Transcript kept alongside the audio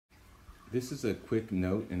This is a quick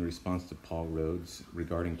note in response to Paul Rhodes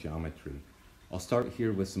regarding geometry. I'll start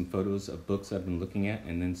here with some photos of books I've been looking at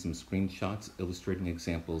and then some screenshots illustrating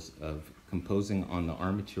examples of composing on the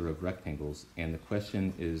armature of rectangles, and the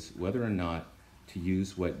question is whether or not to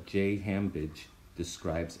use what Jay Hambidge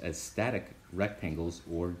describes as static rectangles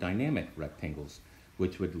or dynamic rectangles,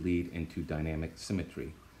 which would lead into dynamic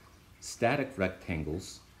symmetry. Static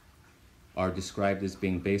rectangles are described as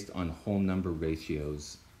being based on whole number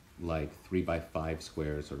ratios like 3 by 5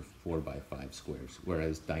 squares or 4 by 5 squares,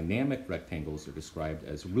 whereas dynamic rectangles are described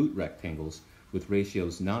as root rectangles with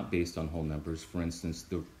ratios not based on whole numbers. For instance,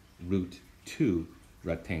 the root 2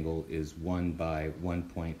 rectangle is 1 by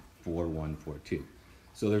 1.4142.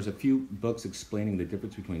 So there's a few books explaining the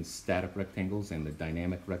difference between static rectangles and the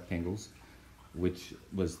dynamic rectangles, which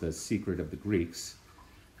was the secret of the Greeks,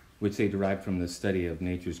 which they derived from the study of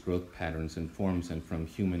nature's growth patterns and forms and from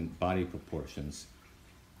human body proportions.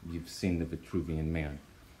 You've seen the Vitruvian Man.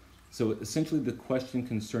 So essentially the question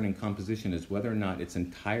concerning composition is whether or not it's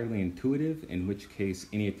entirely intuitive, in which case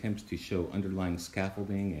any attempts to show underlying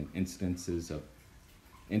scaffolding and incidences of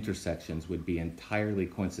intersections would be entirely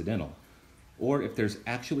coincidental, or if there's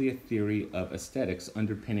actually a theory of aesthetics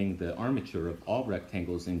underpinning the armature of all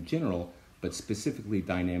rectangles in general, but specifically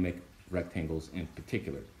dynamic rectangles in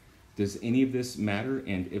particular. Does any of this matter,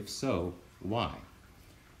 and if so, why?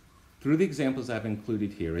 Through the examples I've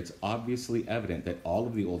included here, it's obviously evident that all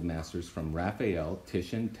of the old masters from Raphael,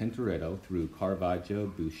 Titian, Tintoretto, through Caravaggio,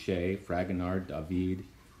 Boucher, Fragonard, David,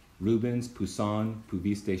 Rubens, Poussin,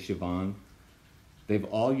 Puvis de Chavannes, they've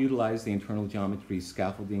all utilized the internal geometry,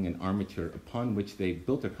 scaffolding, and armature upon which they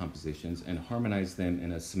built their compositions and harmonized them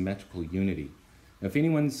in a symmetrical unity. Now, if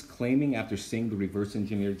anyone's claiming after seeing the reverse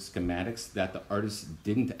engineered schematics that the artists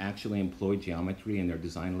didn't actually employ geometry in their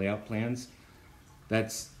design layout plans,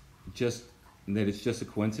 it's just a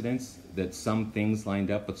coincidence that some things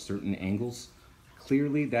lined up with certain angles.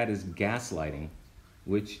 Clearly that is gaslighting,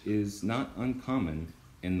 which is not uncommon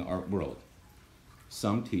in the art world.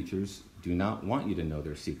 Some teachers do not want you to know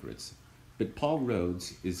their secrets, but Paul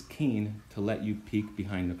Rhodes is keen to let you peek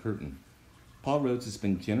behind the curtain. Paul Rhodes has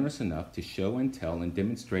been generous enough to show and tell and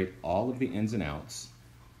demonstrate all of the ins and outs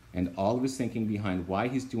and all of his thinking behind why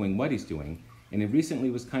he's doing what he's doing, and he recently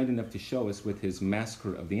was kind enough to show us with his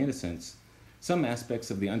Massacre of the Innocents some aspects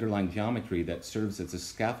of the underlying geometry that serves as a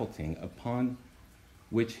scaffolding upon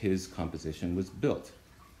which his composition was built.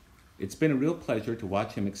 It's been a real pleasure to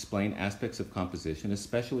watch him explain aspects of composition,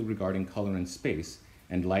 especially regarding color and space,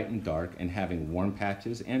 and light and dark, and having warm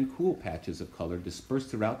patches and cool patches of color dispersed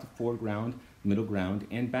throughout the foreground, middle ground,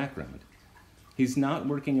 and background. He's not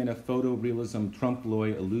working in a photorealism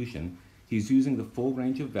trompe-l'oeil illusion. He's using the full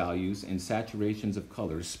range of values and saturations of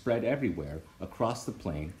colors spread everywhere across the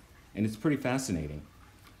plane, and it's pretty fascinating.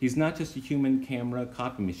 He's not just a human camera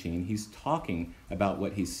copy machine. He's talking about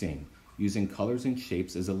what he's seeing, using colors and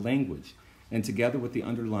shapes as a language, and together with the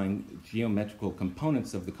underlying geometrical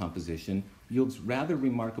components of the composition, yields rather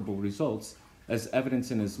remarkable results, as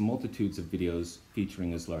evidenced in his multitudes of videos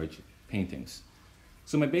featuring his large paintings.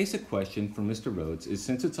 So my basic question for Mr. Rhodes is,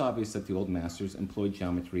 since it's obvious that the old masters employed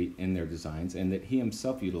geometry in their designs and that he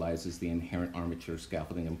himself utilizes the inherent armature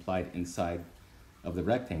scaffolding implied inside of the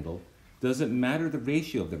rectangle, does it matter the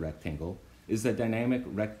ratio of the rectangle? Is the dynamic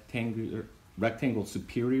rectangle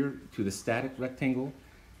superior to the static rectangle?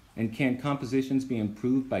 And can compositions be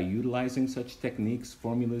improved by utilizing such techniques,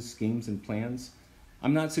 formulas, schemes, and plans?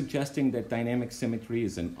 I'm not suggesting that dynamic symmetry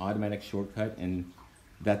is an automatic shortcut and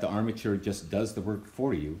that the armature just does the work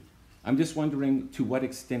for you. I'm just wondering to what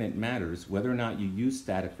extent it matters whether or not you use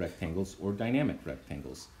static rectangles or dynamic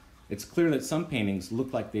rectangles. It's clear that some paintings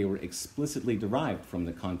look like they were explicitly derived from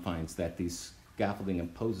the confines that these scaffolding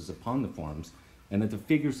imposes upon the forms, and that the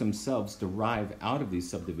figures themselves derive out of these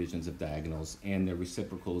subdivisions of diagonals and their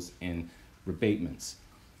reciprocals and rebatements.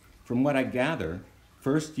 From what I gather,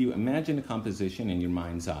 first you imagine a composition in your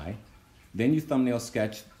mind's eye, then you thumbnail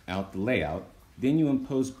sketch out the layout, then you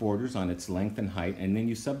impose borders on its length and height, and then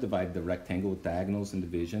you subdivide the rectangle with diagonals and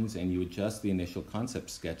divisions, and you adjust the initial concept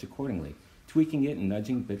sketch accordingly, tweaking it and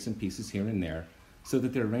nudging bits and pieces here and there so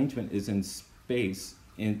that the arrangement is in space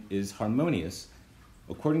and is harmonious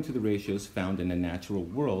according to the ratios found in the natural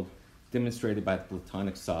world, demonstrated by the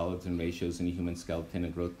platonic solids and ratios in the human skeleton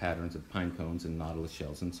and growth patterns of pine cones and nautilus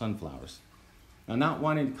shells and sunflowers. Now, not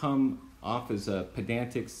wanting to come off as a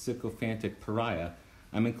pedantic, sycophantic pariah,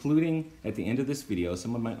 I'm including at the end of this video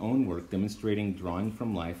some of my own work demonstrating drawing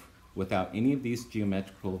from life without any of these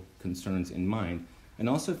geometrical concerns in mind, and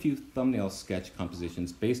also a few thumbnail sketch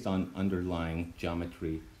compositions based on underlying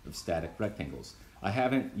geometry of static rectangles. I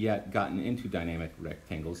haven't yet gotten into dynamic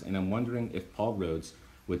rectangles, and I'm wondering if Paul Rhodes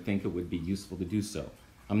would think it would be useful to do so.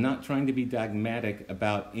 I'm not trying to be dogmatic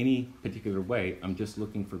about any particular way, I'm just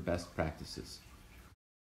looking for best practices.